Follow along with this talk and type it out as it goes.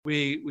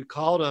we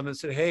called him and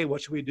said, hey,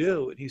 what should we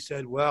do? And he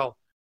said, well,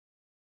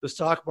 the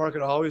stock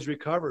market always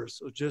recovers,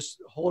 so just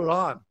hold it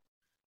on.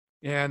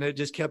 And it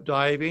just kept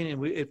diving,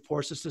 and it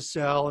forced us to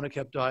sell, and it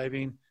kept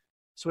diving.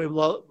 So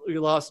we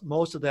lost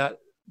most of that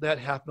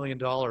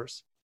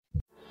 $500,000.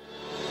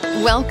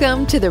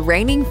 Welcome to the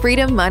Reigning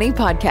Freedom Money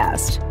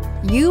Podcast.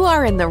 You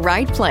are in the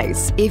right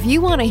place if you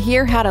want to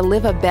hear how to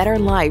live a better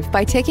life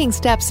by taking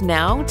steps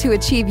now to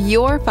achieve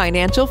your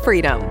financial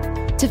freedom.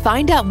 To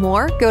find out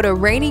more, go to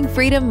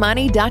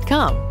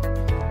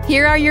reigningfreedommoney.com.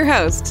 Here are your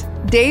hosts,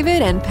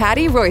 David and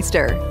Patty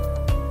Royster.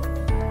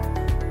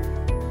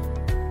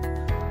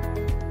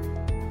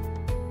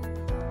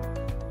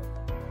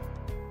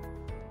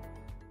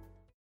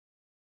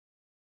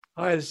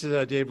 Hi, this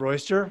is Dave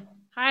Royster.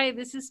 Hi,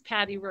 this is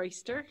Patty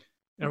Royster.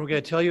 And we're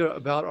going to tell you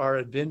about our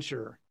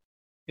adventure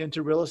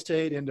into real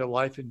estate, into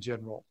life in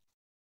general.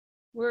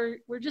 We're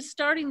just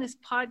starting this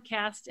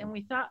podcast, and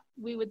we thought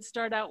we would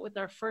start out with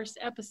our first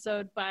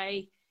episode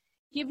by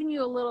giving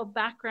you a little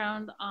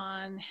background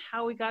on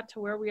how we got to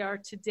where we are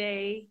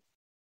today,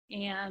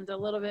 and a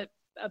little bit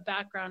of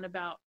background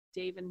about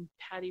Dave and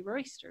Patty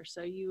Royster,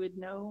 so you would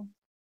know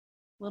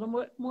a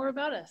little more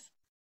about us.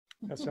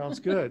 That sounds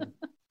good.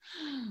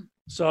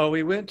 So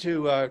we went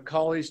to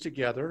college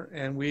together,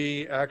 and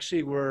we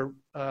actually were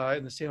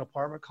in the same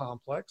apartment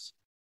complex,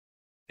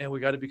 and we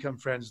got to become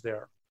friends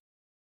there.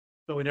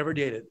 But we never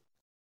dated.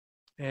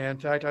 And in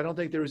fact, I don't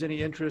think there was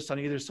any interest on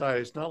either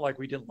side. It's not like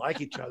we didn't like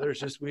each other.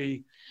 It's just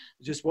it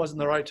just wasn't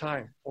the right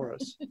time for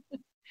us.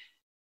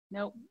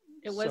 Nope,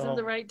 it wasn't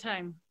the right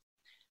time.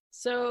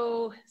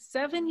 So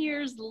 7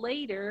 years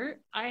later,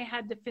 I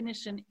had to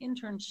finish an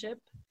internship,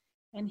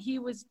 and he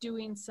was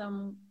doing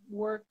some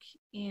work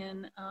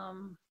in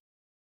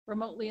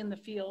remotely in the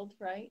field,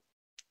 right,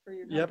 for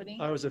your company?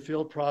 Yep, I was a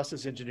field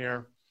process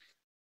engineer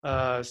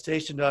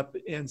stationed up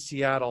in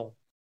Seattle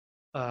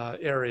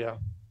area.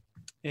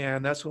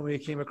 And that's when we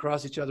came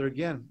across each other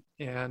again.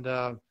 And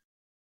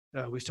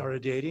we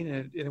started dating,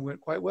 and it went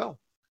quite well.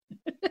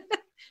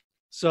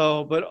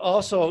 So, but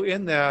also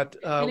in that...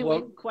 and it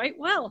went quite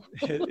well.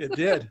 It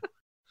did.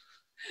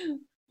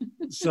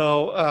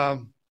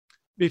 So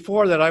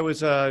before that, I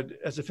was,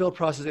 as a field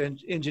process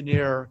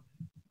engineer,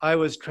 I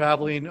was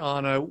traveling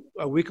on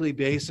a weekly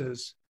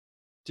basis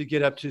to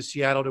get up to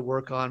Seattle to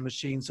work on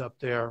machines up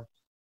there.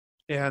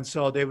 And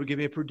so they would give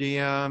me a per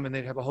diem, and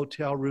they'd have a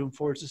hotel room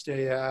for us to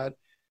stay at,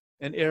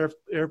 and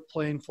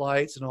airplane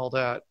flights and all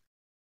that.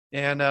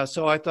 And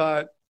so I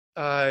thought,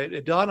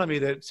 it dawned on me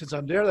that since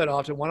I'm there that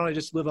often, why don't I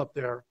just live up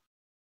there?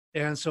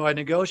 And so I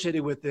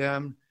negotiated with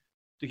them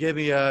to give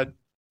me a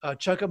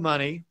chunk of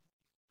money,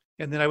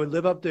 and then I would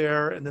live up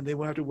there, and then they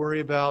wouldn't have to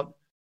worry about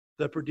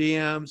the per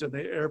diems and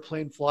the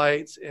airplane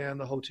flights and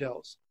the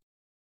hotels.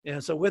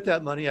 And so with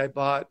that money, I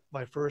bought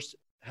my first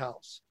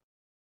house.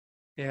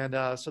 And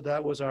so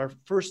that was our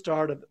first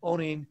start of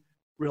owning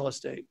real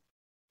estate.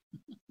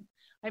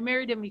 I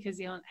married him because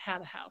he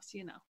had a house,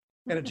 you know.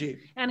 And a Jeep.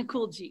 And a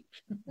cool Jeep.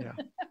 Yeah.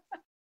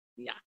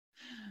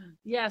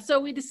 Yeah. So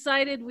we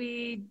decided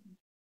we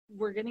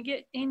were going to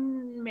get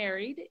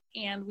married,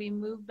 and we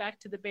moved back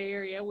to the Bay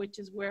Area, which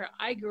is where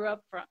I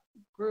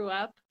grew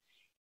up.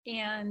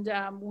 And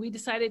we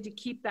decided to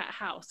keep that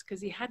house because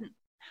he hadn't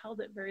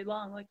held it very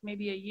long, like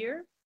maybe a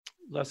year.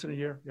 Less than a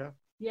year, yeah.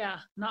 Yeah,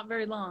 not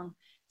very long.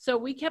 So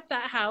we kept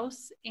that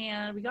house,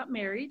 and we got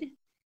married.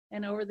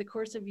 And over the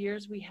course of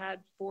years, we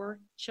had 4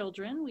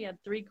 children. We had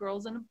 3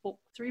 girls and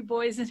 3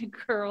 boys and a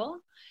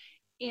girl.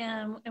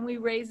 And we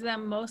raised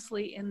them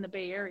mostly in the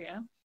Bay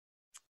Area.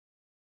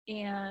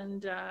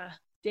 And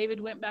David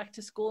went back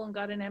to school and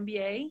got an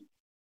MBA.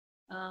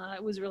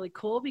 It was really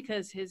cool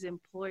because his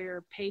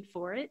employer paid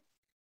for it.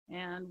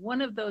 And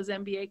one of those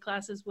MBA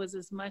classes was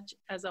as much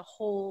as a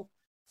whole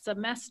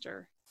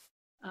semester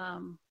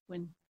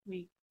when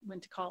we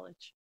went to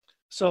college.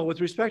 So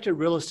with respect to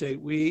real estate,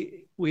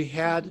 we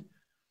had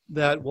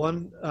that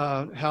one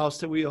house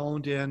that we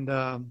owned in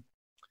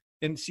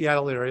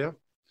Seattle area.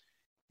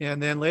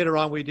 And then later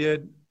on, we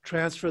did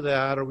transfer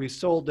that, or we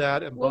sold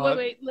that and bought.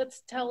 Wait.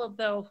 Let's tell it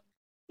though.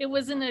 It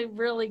wasn't a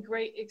really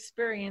great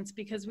experience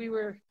because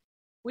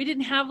we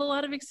didn't have a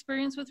lot of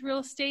experience with real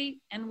estate,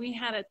 and we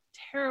had a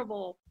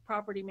terrible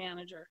property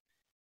manager.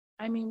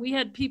 I mean, we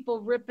had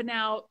people ripping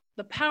out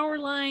the power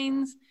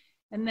lines,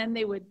 and then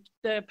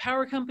the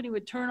power company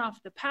would turn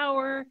off the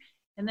power,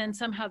 and then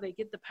somehow they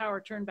get the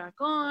power turned back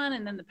on,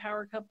 and then the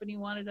power company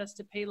wanted us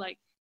to pay like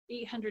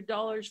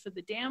 $800 for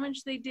the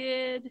damage they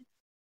did.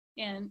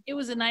 And it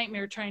was a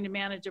nightmare trying to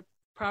manage a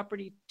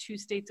property 2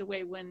 states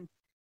away when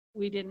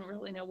we didn't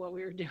really know what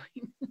we were doing.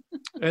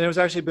 And it was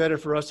actually better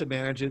for us to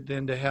manage it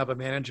than to have a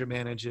manager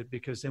manage it,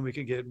 because then we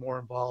could get more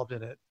involved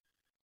in it.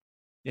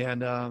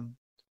 And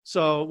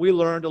so we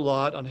learned a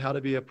lot on how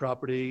to be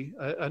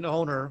an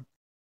owner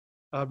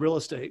of real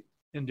estate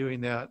in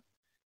doing that.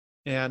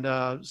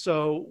 And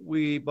so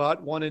we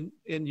bought one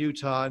in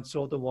Utah and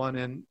sold the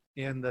one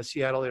in the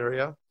Seattle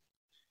area.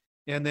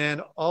 And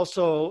then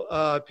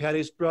also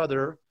Patty's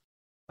brother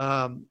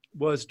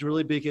was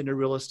really big into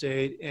real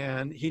estate,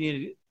 and he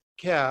needed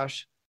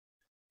cash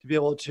to be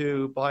able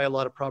to buy a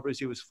lot of properties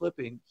he was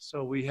flipping.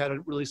 So we had a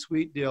really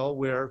sweet deal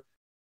where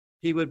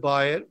he would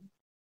buy it.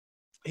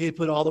 He'd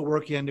put all the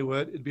work into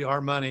it. It'd be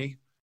our money.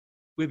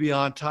 We'd be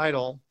on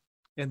title.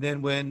 And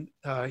then when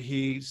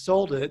he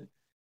sold it,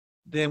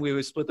 then we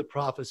would split the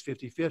profits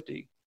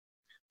 50-50.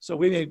 So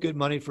we made good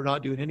money for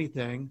not doing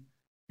anything.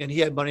 And he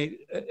had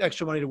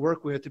extra money to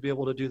work with to be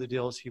able to do the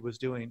deals he was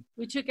doing.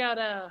 We took out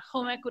a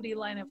home equity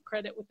line of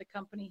credit with the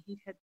company he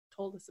had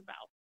told us about.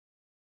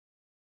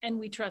 And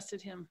we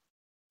trusted him,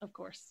 of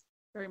course,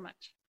 very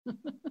much.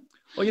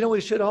 Well, you know,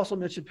 we should also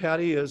mention,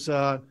 Patty, is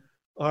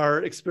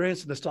our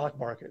experience in the stock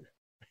market.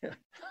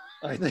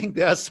 I think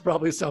that's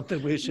probably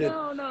something we should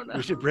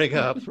we should bring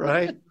up,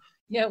 right?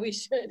 Yeah, we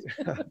should.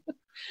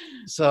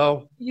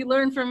 So you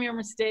learn from your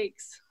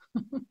mistakes.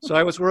 So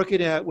I was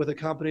working with a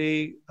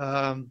company.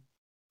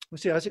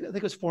 Let's see, I think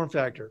it was Form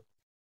Factor.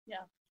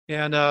 Yeah.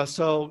 And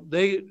so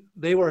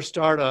they were a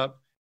startup,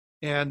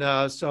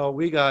 and so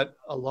we got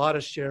a lot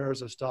of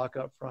shares of stock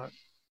up front.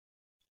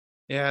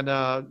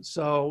 And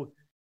so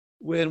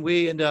when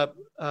we end up,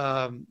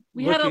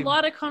 we had a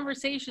lot of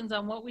conversations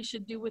on what we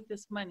should do with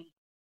this money.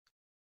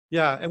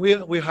 Yeah, and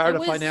we hired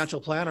a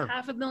financial planner.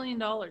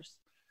 $500,000.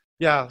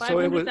 Yeah, so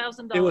it was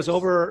 $500,000. it was a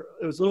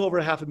little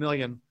over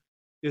 $500,000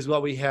 is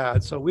what we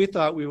had. So we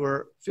thought we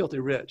were filthy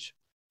rich,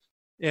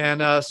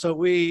 and so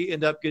we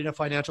ended up getting a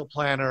financial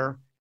planner,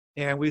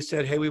 and we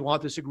said, hey, we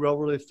want this to grow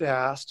really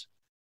fast,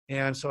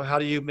 and so how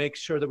do you make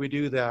sure that we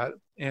do that?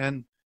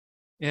 And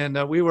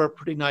we were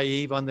pretty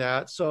naive on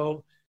that.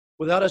 So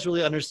without us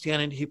really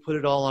understanding, he put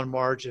it all on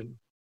margin,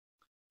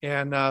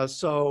 and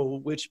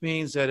so which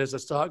means that as the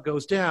stock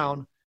goes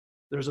down,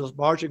 there's those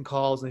margin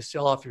calls and they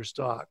sell off your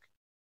stock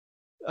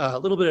a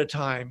little bit at a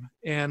time.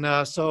 And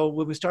so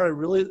when we started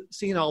really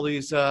seeing all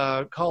these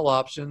call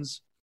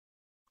options,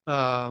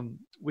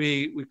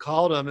 we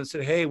called him and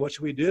said, hey, what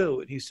should we do?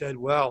 And he said,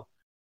 well,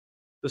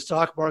 the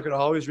stock market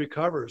always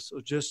recovers,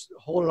 so just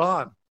hold it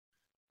on.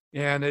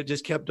 And it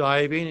just kept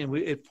diving, and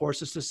it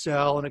forced us to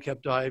sell, and it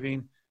kept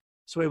diving.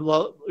 So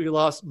we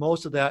lost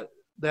most of that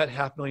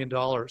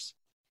 $500,000.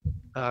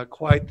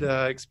 Quite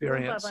the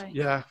experience. Bye-bye.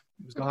 Yeah,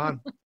 it was gone.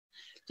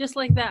 Just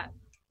like that.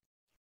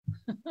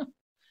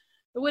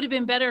 It would have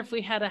been better if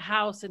we had a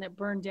house and it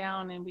burned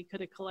down and we could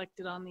have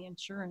collected on the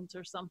insurance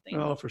or something.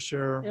 Oh, for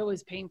sure. It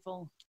was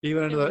painful.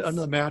 Even under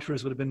the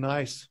mattress would have been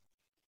nice.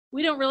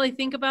 We don't really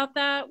think about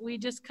that. We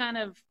just kind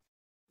of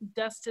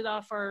dusted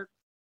off our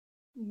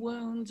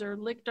wounds or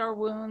licked our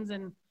wounds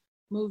and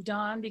moved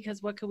on,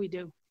 because what could we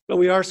do? But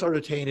we are sort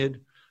of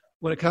tainted.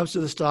 When it comes to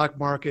the stock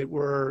market,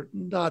 we're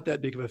not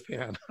that big of a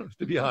fan,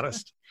 to be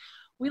honest.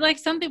 We like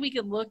something we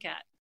could look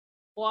at,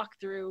 walk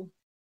through,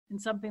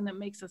 and something that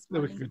makes us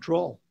money. That we can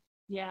control.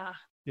 Yeah.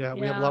 Yeah,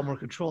 we have a lot more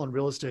control in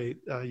real estate.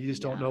 You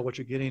just don't know what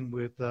you're getting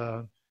with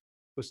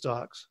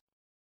stocks.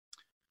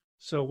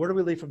 So where do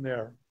we leave from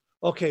there?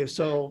 Okay,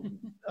 so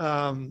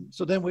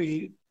so then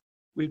we've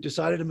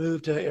decided to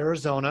move to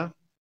Arizona,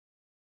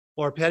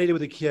 or Patty did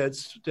with the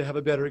kids, to have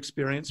a better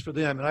experience for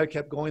them. And I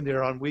kept going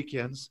there on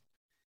weekends.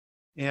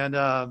 And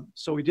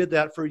so we did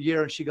that for a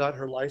year, and she got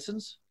her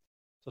license.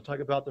 So talk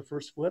about the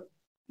first flip.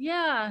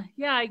 Yeah.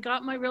 I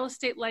got my real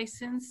estate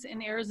license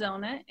in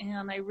Arizona,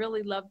 and I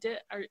really loved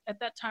it. At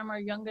that time, our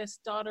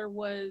youngest daughter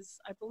was,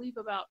 I believe,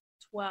 about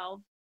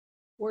 12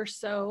 or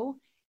so.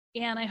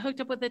 And I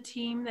hooked up with a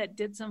team that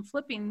did some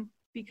flipping,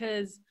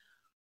 because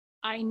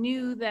I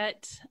knew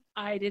that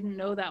I didn't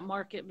know that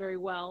market very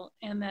well,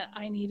 and that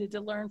I needed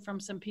to learn from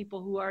some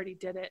people who already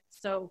did it.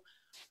 So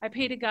I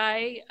paid a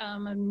guy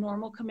a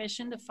normal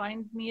commission to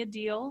find me a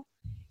deal,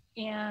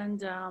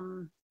 and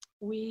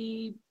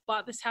we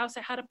bought this house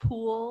that had a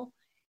pool,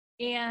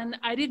 and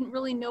I didn't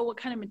really know what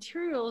kind of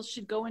materials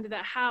should go into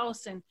that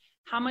house and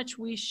how much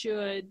we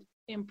should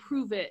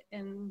improve it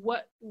and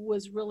what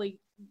was really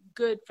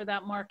good for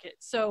that market.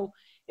 So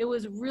it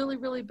was really,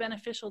 really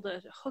beneficial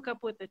to hook up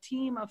with a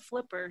team of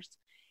flippers.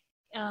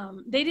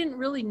 They didn't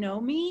really know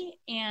me,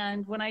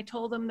 and when I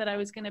told them that I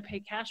was going to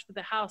pay cash for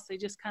the house, they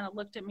just kind of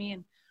looked at me,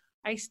 and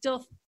they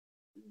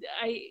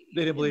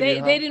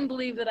didn't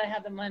believe that I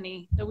had the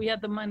money, that we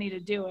had the money to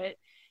do it.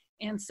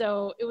 And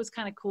so it was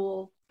kind of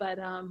cool. But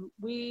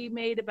we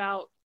made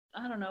about,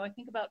 I don't know, I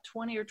think about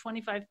 20 or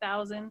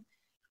 25,000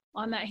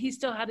 on that. He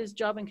still had his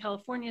job in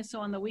California, so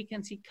on the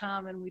weekends he'd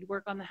come and we'd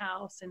work on the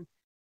house, and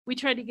we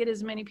tried to get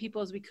as many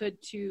people as we could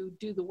to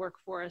do the work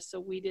for us, so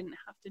we didn't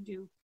have to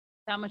do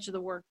that much of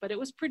the work. But it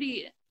was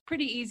pretty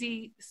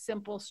easy,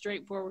 simple,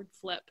 straightforward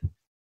flip.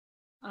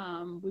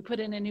 We put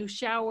in a new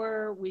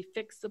shower, we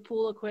fixed the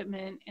pool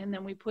equipment, and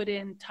then we put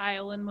in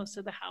tile in most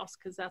of the house,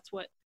 because that's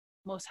what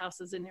most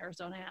houses in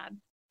Arizona had.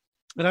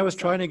 And I was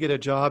trying to get a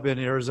job in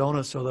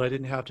Arizona so that I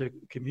didn't have to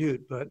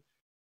commute, but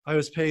I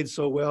was paid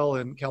so well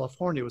in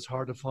California, it was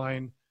hard to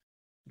find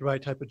the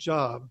right type of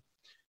job.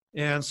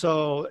 And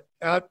so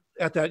at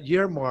that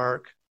year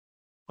mark,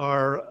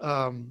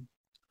 our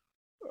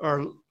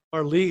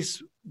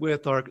lease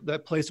with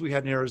that place we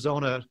had in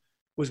Arizona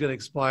was going to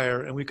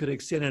expire, and we could have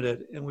extended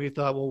it. And we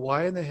thought, well,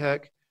 why in the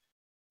heck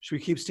should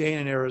we keep staying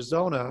in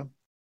Arizona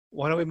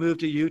why don't we move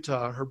to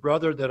Utah? Her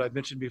brother that I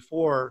mentioned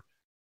before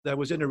that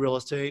was into real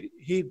estate,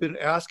 he'd been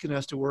asking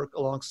us to work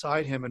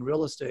alongside him in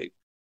real estate.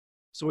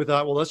 So we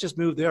thought, well, let's just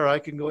move there. I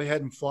can go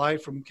ahead and fly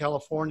from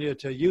California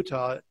to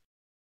Utah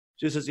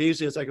just as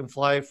easy as I can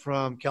fly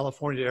from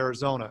California to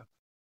Arizona.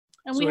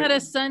 And we had a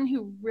son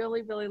who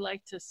really, really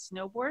liked to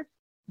snowboard.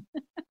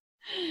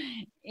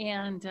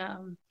 And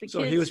the so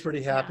kids, he was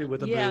pretty happy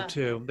with the move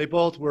too. They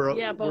both were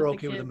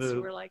okay with the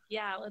move. We're like,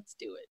 yeah, let's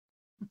do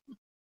it.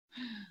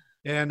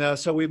 And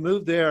so we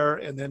moved there,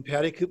 and then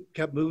Patty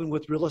kept moving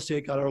with real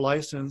estate, got our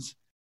license.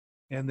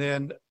 And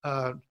then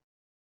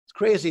it's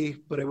crazy,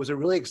 but it was a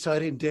really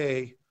exciting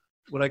day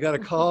when I got a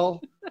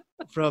call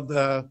from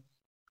the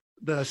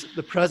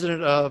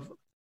president of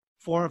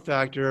Form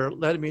Factor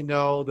letting me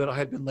know that I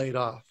had been laid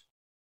off.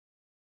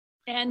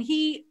 And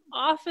he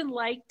often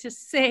liked to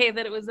say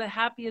that it was the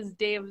happiest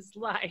day of his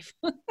life.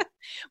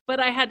 But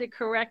I had to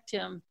correct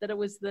him that it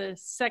was the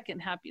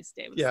second happiest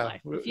day of his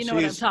life. If you know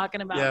what I'm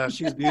talking about. Yeah,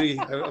 she's beauty.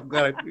 I'm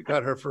glad I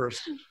got her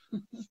first.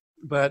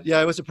 But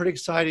yeah, it was pretty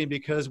exciting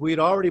because we'd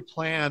already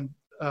planned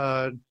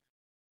that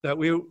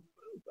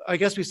I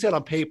guess we said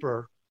on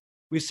paper,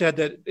 we said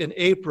that in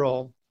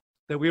April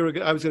that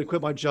I was going to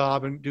quit my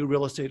job and do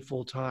real estate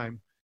full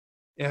time.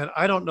 And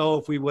I don't know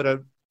if we would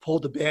have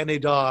pulled the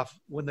Band-Aid off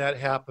when that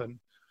happened,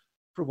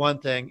 for one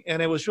thing.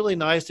 And it was really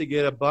nice to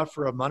get a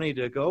buffer of money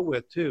to go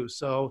with too.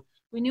 So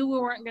we knew we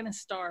weren't going to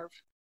starve.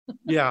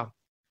 Yeah.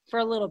 For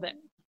a little bit.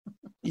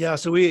 Yeah.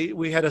 So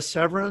we had a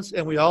severance,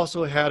 and we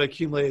also had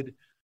accumulated,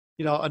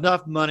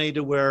 enough money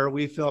to where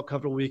we felt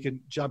comfortable we could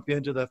jump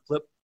into the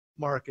flip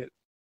market.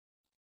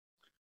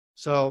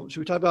 So should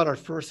we talk about our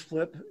first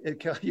flip in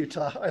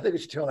Utah? I think we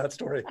should tell that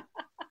story.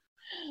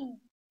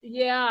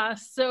 Yeah.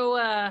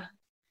 So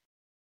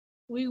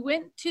we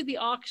went to the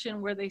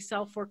auction where they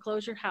sell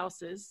foreclosure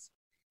houses,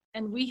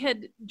 and we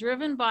had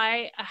driven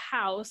by a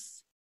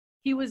house.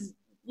 He was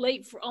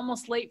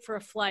almost late for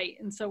a flight.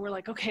 And so we're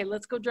like, okay,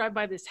 let's go drive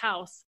by this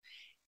house.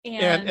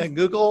 And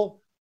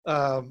Google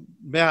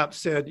Maps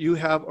said, you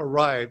have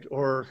arrived,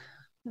 or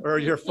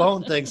your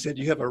phone thing said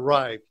you have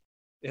arrived.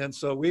 And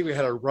so we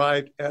had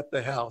arrived at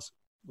the house,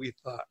 we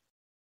thought.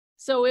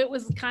 So it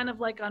was kind of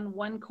like on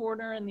one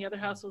corner and the other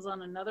house was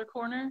on another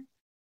corner.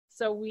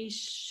 So we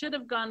should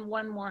have gone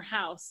one more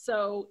house.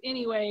 So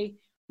anyway,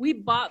 we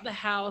bought the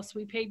house,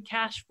 we paid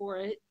cash for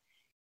it.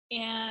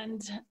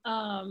 And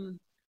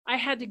I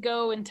had to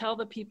go and tell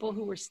the people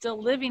who were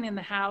still living in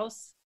the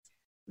house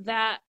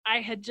that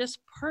I had just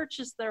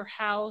purchased their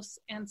house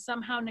and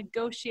somehow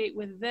negotiate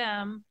with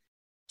them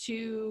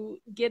to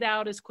get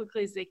out as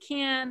quickly as they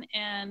can,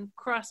 and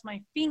cross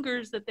my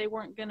fingers that they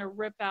weren't going to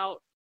rip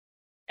out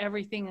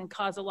everything and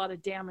cause a lot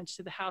of damage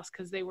to the house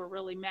because they were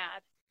really mad.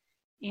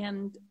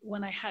 And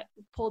when I had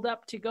pulled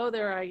up to go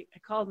there, I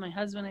called my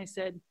husband. I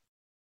said,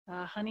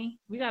 honey,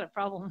 we got a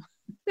problem.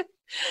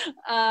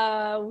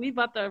 We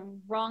bought the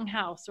wrong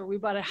house, or we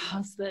bought a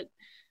house that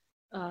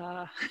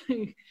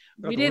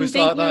we didn't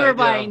think we were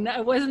buying. Yeah.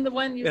 It wasn't the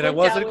one you and it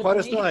wasn't quite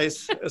as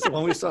nice as the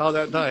one we saw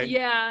that night.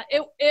 Yeah,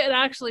 it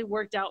actually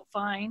worked out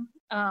fine.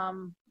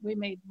 We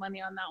made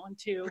money on that one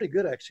too. Pretty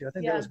good, actually. I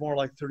think that was more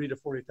like 30 to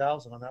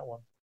 40,000 on that one.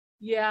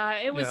 Yeah,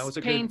 it was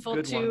painful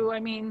good too. One. I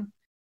mean,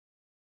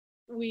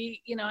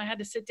 I had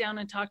to sit down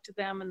and talk to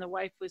them, and the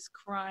wife was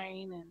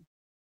crying,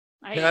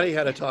 and Patty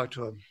had to talk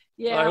to him.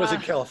 Yeah, I was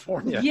in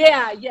California.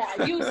 Yeah,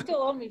 you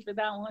still owe me for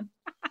that one.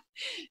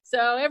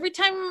 So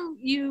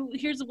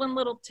here's one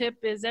little tip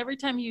is every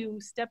time you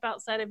step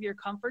outside of your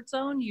comfort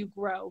zone, you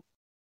grow.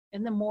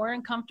 And the more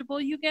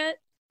uncomfortable you get,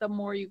 the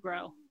more you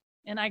grow.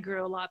 And I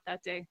grew a lot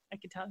that day, I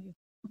can tell you.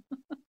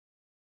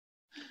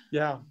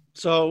 Yeah.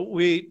 So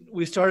we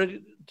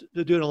started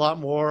doing a lot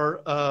more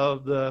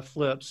of the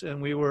flips,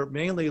 and we were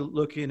mainly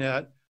looking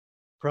at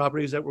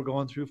properties that were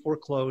going through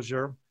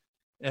foreclosure,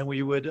 and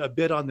we would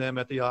bid on them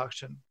at the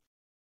auction.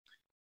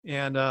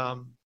 And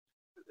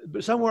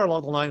but somewhere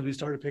along the lines, we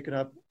started picking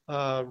up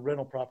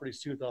rental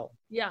properties too, though.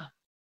 Yeah.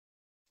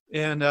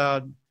 And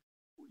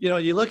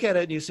you look at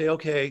it and you say,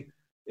 okay,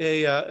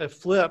 a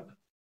flip,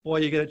 boy,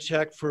 you get a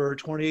check for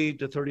 20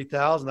 to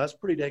 30,000. That's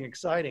pretty dang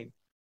exciting.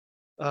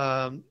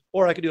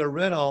 Or I could do a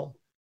rental,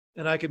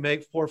 and I could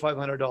make $400 or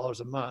 $500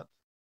 a month.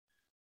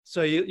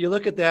 So you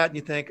look at that and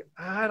you think,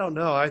 I don't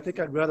know. I think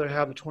I'd rather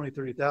have the 20,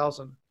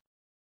 30,000.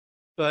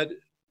 But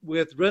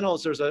with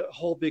rentals, there's a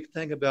whole big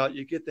thing about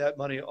you get that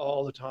money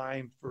all the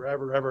time,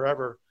 forever, ever,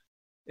 ever.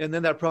 And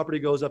then that property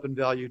goes up in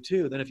value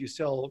too. Then if you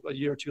sell a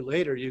year or two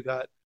later, you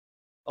got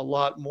a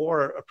lot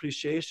more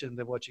appreciation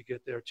than what you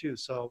get there too.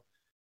 So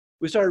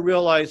we started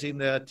realizing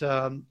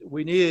that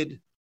we needed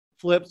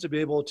flips to be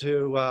able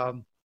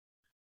to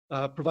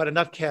provide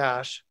enough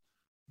cash.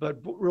 But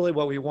really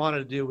what we wanted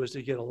to do was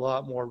to get a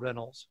lot more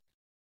rentals.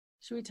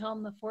 Should we tell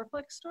them the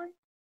fourplex story?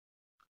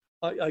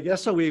 I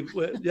guess so.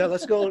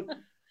 Let's go.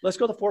 Let's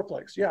go to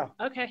fourplex. Yeah.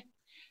 Okay.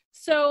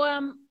 So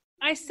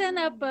I sent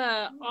up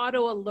a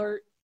auto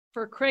alert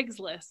for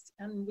Craigslist,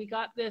 and we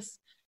got this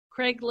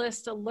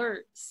Craigslist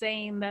alert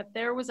saying that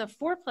there was a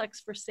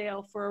fourplex for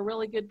sale for a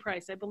really good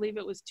price. I believe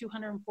it was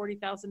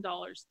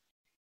 $240,000.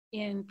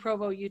 in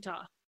Provo,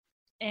 Utah.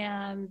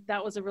 And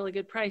that was a really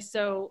good price.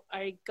 So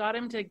I got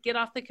him to get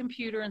off the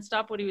computer and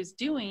stop what he was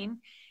doing.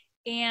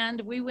 And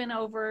we went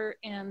over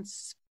and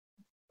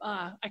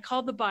I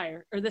called the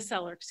buyer, or the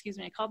seller, excuse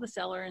me. I called the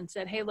seller and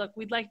said, hey, look,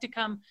 we'd like to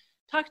come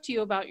talk to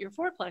you about your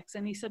fourplex.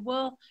 And he said,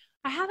 well,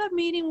 I have a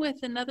meeting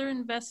with another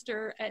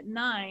investor at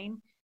 9.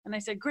 And I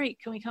said, great,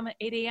 can we come at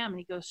 8 a.m.? And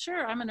he goes,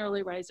 sure, I'm an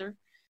early riser.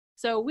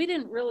 So we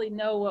didn't really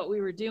know what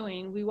we were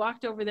doing. We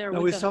walked over there.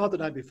 No, we saw it the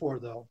night before,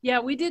 though. Yeah,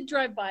 we did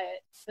drive by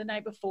it the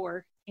night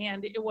before,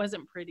 and it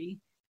wasn't pretty.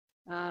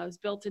 It was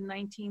built in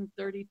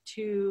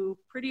 1932,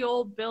 pretty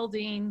old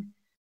building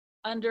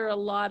under a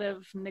lot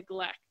of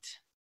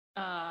neglect.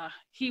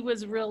 He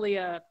was really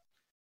a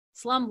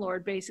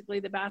slumlord,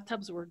 basically. The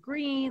bathtubs were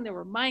green. There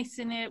were mice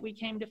in it. We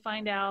came to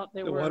find out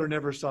the water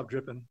never stopped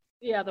dripping.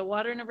 Yeah, the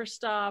water never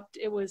stopped.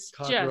 It was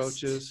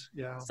cockroaches.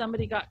 Yeah.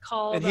 Somebody got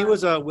called. And he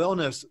was a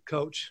wellness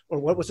coach, or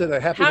what was it? A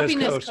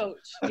happiness coach.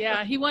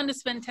 Yeah, he wanted to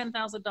spend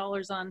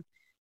 $10,000 on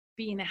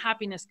being a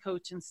happiness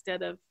coach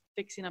instead of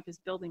fixing up his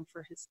building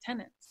for his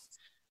tenants.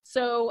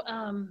 So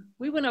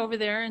we went over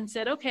there and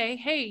said, okay,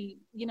 hey,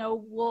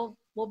 we'll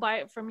buy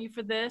it from you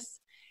for this,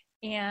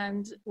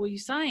 and will you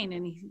sign?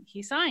 And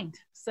he signed.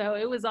 So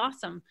it was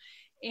awesome.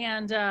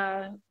 And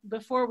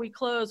before we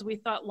closed, we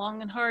thought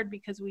long and hard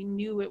because we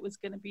knew it was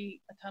going to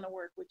be a ton of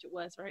work, which it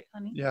was, right,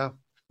 honey? Yeah,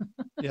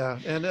 yeah.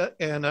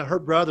 And her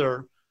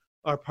brother,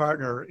 our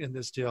partner in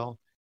this deal,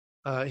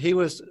 he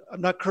was,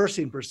 I'm not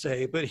cursing per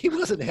se, but he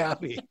wasn't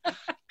happy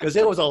because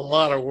it was a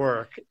lot of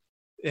work.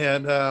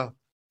 And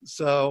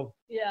so.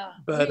 Yeah,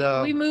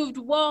 but we moved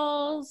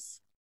walls.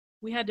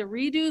 We had to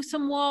redo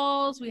some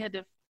walls. We had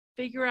to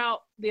figure out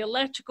the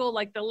electrical,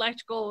 like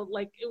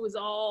it was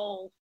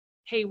all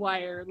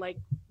haywire. Like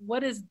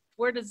where does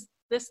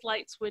this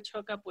light switch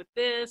hook up with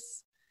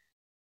this?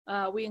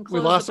 We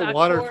lost the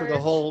water for the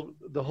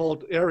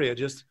whole area.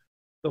 Just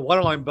the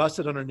water line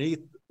busted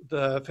underneath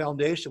the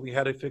foundation. We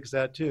had to fix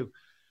that too.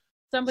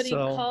 Somebody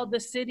called the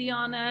city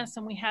on us,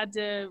 and we had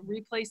to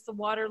replace the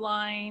water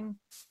line.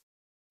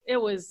 It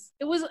was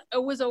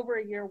over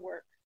a year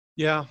work.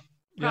 Yeah,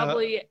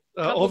 probably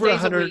over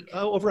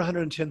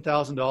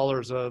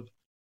 $110,000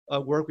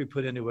 of work we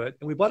put into it,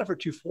 and we bought it for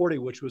 $240,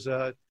 which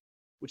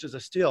is a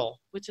steal.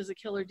 Which is a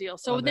killer deal.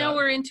 So now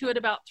we're into it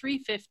about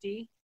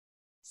 $350.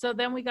 So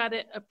then we got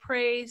it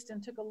appraised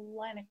and took a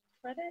line of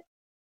credit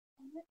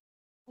on it.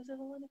 Was it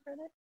a line of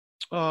credit?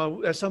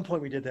 At some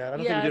point we did that. I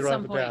don't think we did right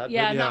off the bat.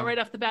 Yeah, not right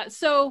off the bat.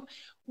 So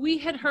we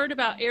had heard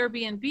about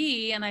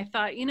Airbnb, and I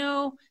thought,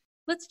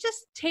 let's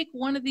just take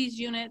one of these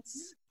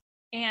units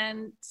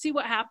and see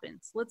what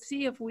happens. Let's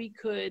see if we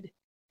could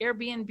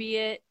Airbnb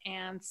it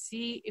and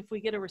see if we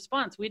get a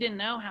response. We didn't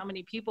know how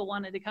many people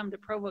wanted to come to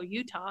Provo,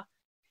 Utah.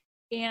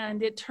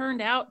 And it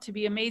turned out to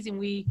be amazing.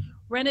 We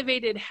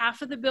renovated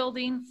half of the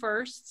building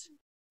first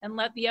and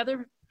let the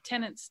other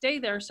tenants stay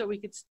there so we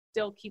could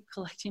still keep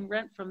collecting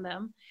rent from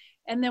them.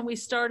 And then we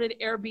started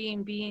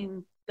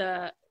Airbnb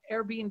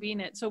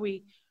it. So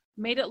we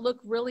made it look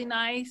really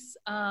nice,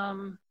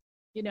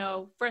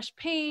 fresh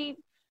paint.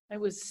 It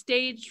was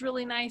staged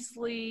really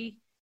nicely.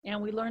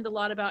 And we learned a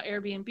lot about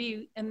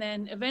Airbnb. And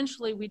then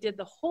eventually we did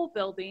the whole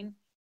building.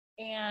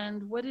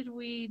 And what did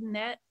we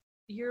net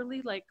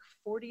yearly? Like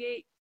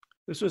 48.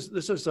 This was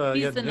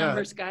He's the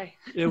numbers guy.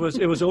 it was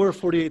over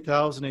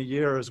 $48,000 a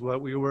year is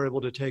what we were able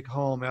to take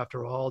home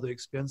after all the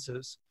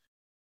expenses.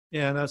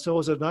 And so it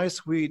was a nice,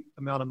 sweet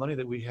amount of money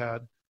that we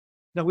had.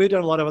 Now, we had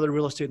done a lot of other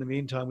real estate in the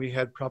meantime. We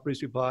had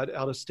properties we bought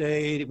out of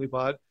state, and we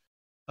bought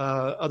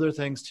other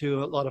things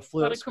too, a lot of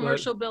flips. A lot of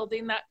commercial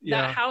building.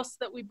 That house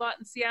that we bought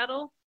in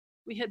Seattle,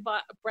 we had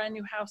bought a brand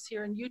new house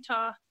here in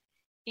Utah,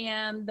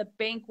 and the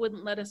bank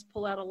wouldn't let us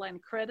pull out a line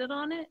of credit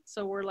on it.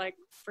 So we're like,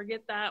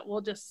 forget that,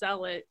 we'll just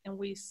sell it. And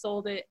we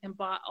sold it and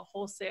bought a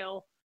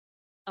wholesale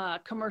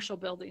commercial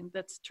building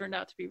that's turned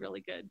out to be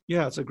really good.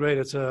 Yeah, it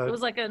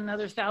was like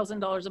another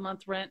 $1,000 a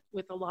month rent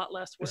with a lot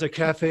less work. It's a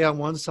cafe on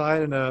one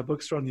side and a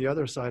bookstore on the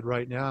other side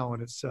right now,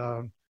 and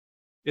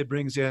it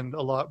brings in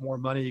a lot more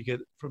money you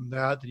get from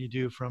that than you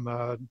do from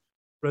a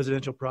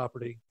residential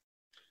property.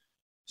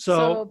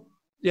 So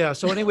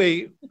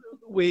anyway,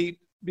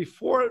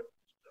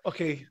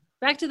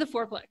 back to the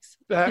fourplex.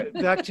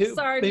 Back to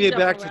Sorry,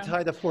 to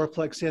tie the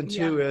fourplex in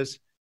too is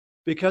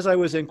because I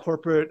was in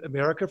corporate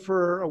America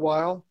for a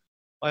while.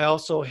 I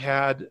also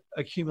had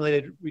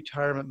accumulated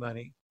retirement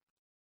money.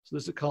 So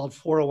this is called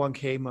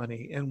 401k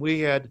money. And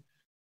we had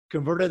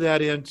converted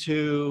that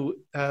into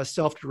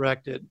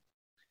self-directed.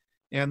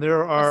 And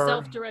there are...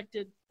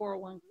 self-directed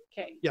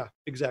 401k. Yeah,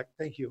 exact.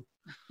 Thank you.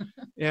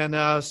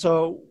 And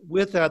so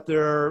with that,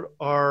 there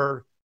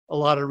are a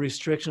lot of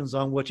restrictions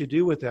on what you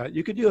do with that.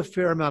 You could do a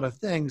fair amount of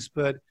things,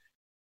 but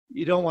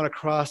you don't want to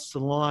cross the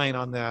line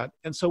on that.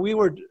 And so we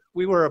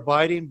were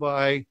abiding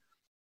by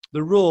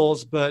the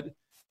rules, but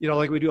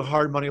like we do a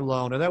hard money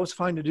loan, and that was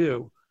fine to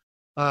do.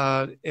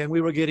 And we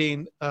were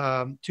getting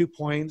 2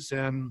 points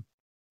and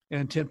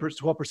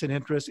 12%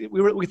 interest.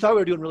 We thought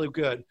we were doing really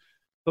good,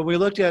 but we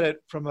looked at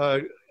it from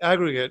a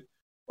aggregate.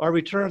 our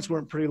returns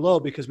weren't pretty low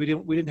because we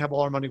didn't have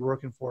all our money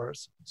working for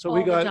us. So all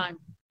we got, the time.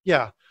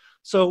 yeah.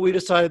 So we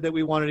decided that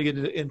we wanted to get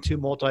into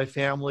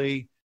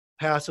multifamily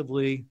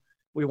passively.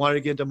 We wanted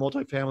to get into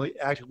multifamily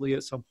actively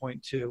at some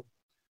point too.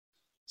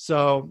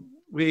 So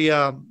we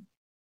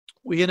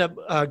end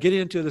up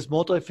getting into this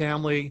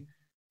multifamily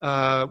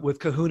with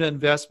Kahuna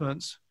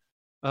Investments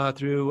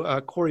through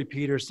Corey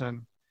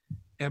Peterson.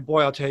 And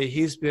boy, I'll tell you,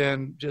 he's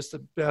been just the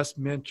best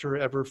mentor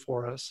ever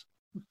for us.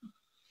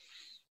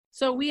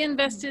 So we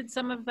invested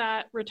some of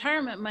that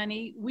retirement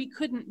money. We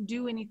couldn't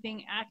do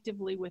anything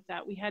actively with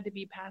that. We had to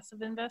be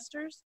passive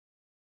investors.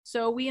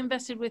 So we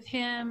invested with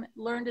him,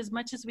 learned as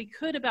much as we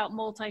could about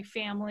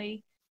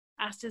multifamily,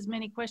 asked as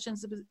many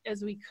questions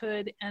as we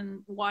could,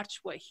 and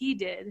watched what he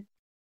did.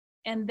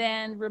 And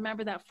then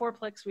remember that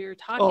fourplex we were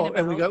talking about.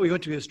 And we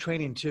went to his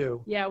training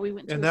too. Yeah, we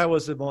went to and that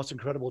was the most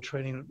incredible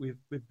training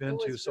we've been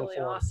to so really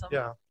far. Awesome.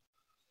 Yeah.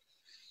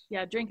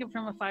 Yeah, drinking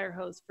from a fire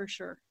hose for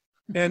sure.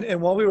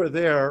 And while we were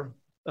there,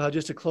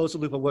 just to close the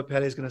loop of what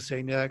Patty's going to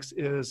say next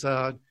is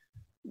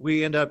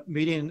we end up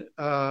meeting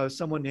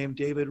someone named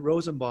David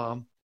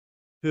Rosenbaum,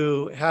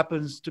 who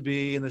happens to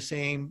be in the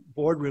same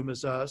boardroom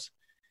as us.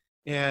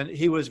 And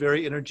he was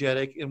very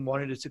energetic and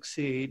wanted to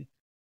succeed.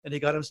 And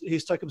he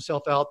stuck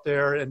himself out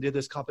there and did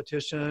this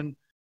competition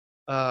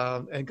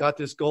and got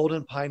this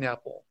golden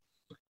pineapple.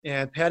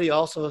 And Patty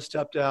also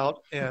stepped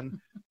out and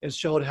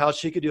showed how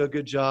she could do a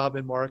good job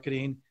in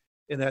marketing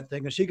in that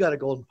thing. And she got a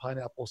golden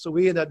pineapple. So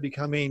we ended up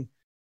becoming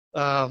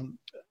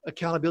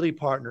accountability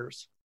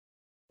partners.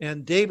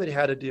 And David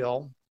had a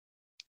deal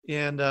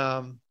in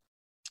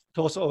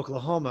Tulsa,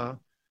 Oklahoma,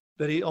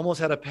 that he almost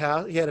had to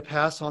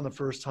pass on the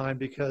first time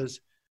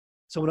because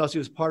someone else he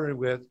was partnering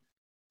with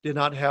did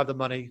not have the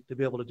money to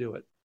be able to do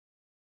it.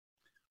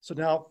 So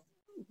now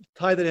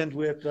tie that in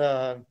with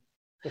the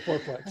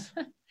fourplex.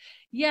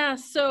 Yeah,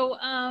 so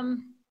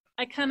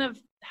I kind of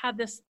had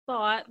this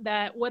thought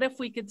that what if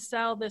we could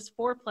sell this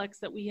fourplex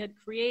that we had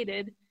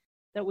created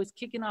that was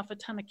kicking off a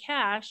ton of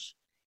cash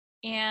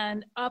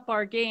and up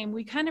our game.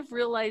 We kind of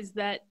realized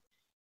that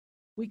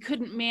we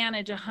couldn't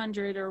manage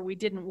 100, or we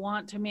didn't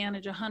want to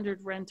manage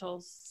 100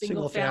 rentals,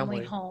 single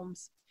family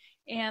homes.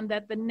 And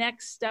that the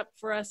next step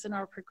for us in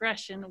our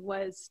progression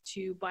was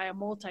to buy a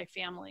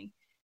multifamily.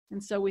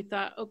 And so we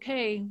thought,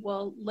 okay,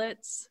 well,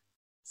 let's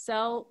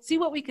see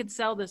what we could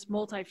sell this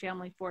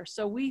multifamily for.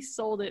 So we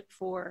sold it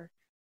for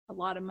a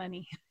lot of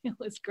money. It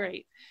was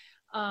great.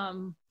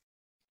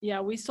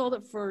 We sold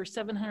it for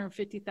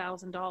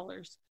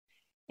 $750,000.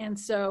 And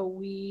so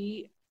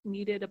we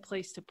needed a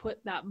place to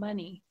put that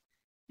money.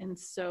 And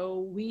so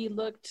we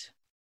looked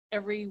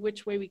every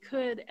which way we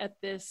could at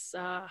this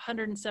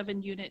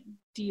 107 unit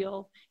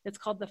deal. It's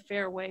called the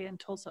Fairway in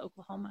Tulsa,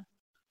 Oklahoma.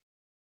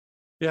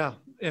 Yeah,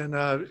 and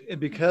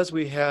because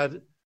we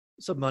had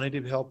some money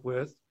to help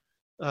with,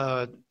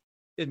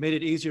 it made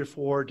it easier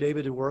for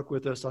David to work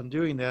with us on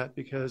doing that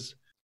because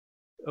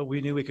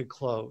we knew we could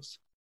close.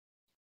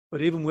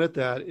 But even with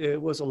that,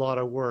 it was a lot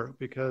of work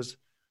because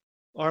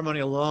our money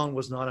alone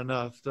was not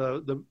enough.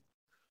 The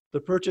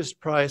purchase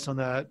price on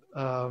that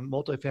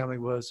multifamily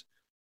was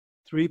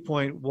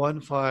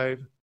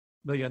 $3.15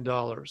 million.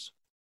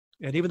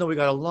 And even though we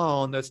got a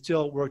loan, that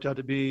still worked out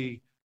to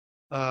be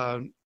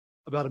about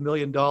 $1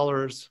 million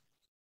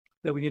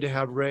that we need to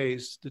have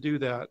raised to do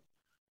that.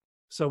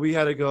 So we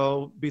had to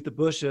go beat the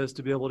bushes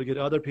to be able to get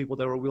other people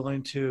that were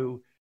willing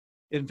to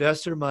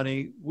invest their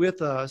money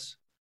with us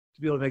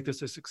to be able to make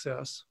this a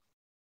success.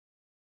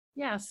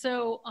 Yeah,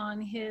 so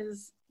on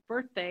his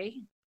birthday,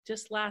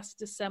 just last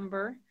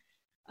December,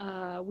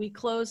 we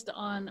closed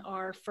on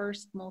our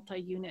first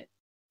multi-unit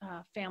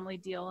family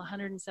deal,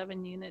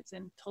 107 units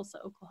in Tulsa,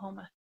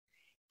 Oklahoma.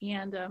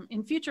 And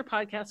in future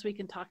podcasts, we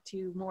can talk to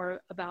you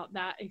more about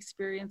that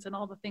experience and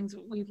all the things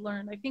that we've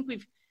learned. I think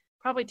we've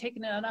probably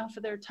taken enough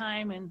of their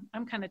time, and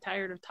I'm kind of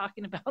tired of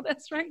talking about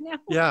this right now.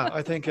 Yeah,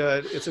 I think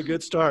it's a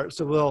good start.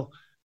 So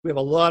we have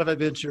a lot of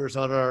adventures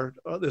on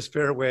this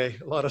Fairway,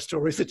 a lot of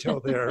stories to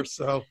tell there.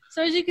 So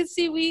as you can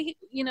see, we've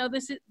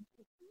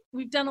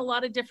done a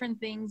lot of different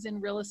things in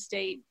real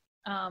estate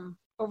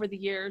over the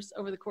years,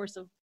 over the course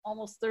of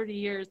almost 30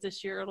 years.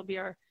 This year, it'll be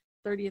our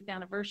 30th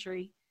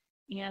anniversary.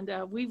 And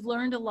we've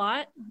learned a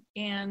lot,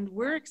 and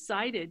we're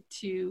excited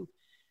to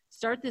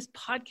start this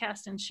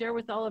podcast and share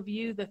with all of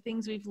you the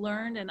things we've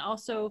learned, and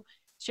also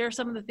share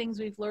some of the things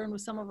we've learned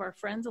with some of our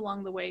friends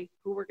along the way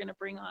who we're going to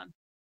bring on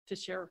to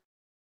share.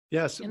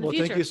 Yes. Well,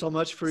 thank you so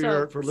much for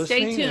listening.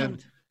 Stay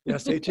tuned.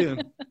 Stay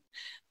tuned.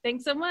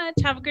 Thanks so much.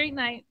 Have a great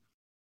night.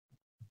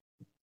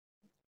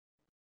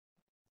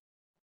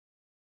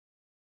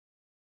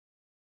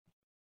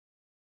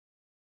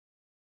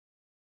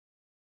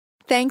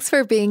 Thanks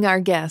for being our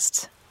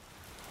guest.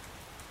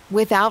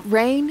 Without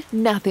rain,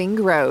 nothing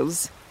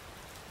grows.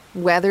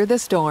 Weather the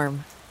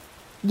storm.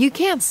 You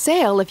can't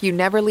sail if you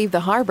never leave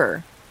the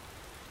harbor.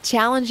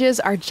 Challenges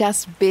are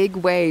just big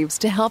waves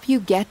to help you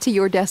get to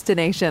your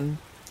destination.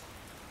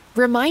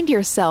 Remind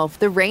yourself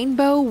the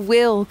rainbow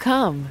will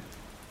come.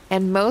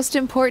 And most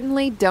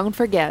importantly, don't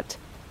forget,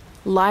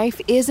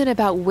 life isn't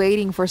about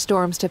waiting for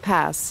storms to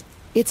pass.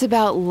 It's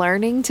about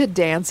learning to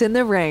dance in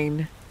the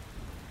rain.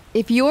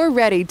 If you're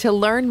ready to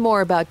learn more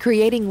about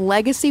creating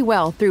legacy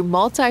wealth through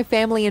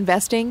multifamily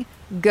investing,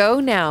 go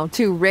now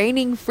to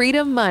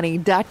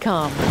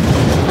ReiningFreedomMoney.com.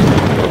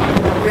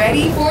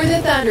 Ready for the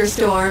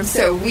thunderstorm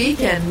so we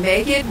can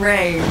make it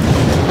rain.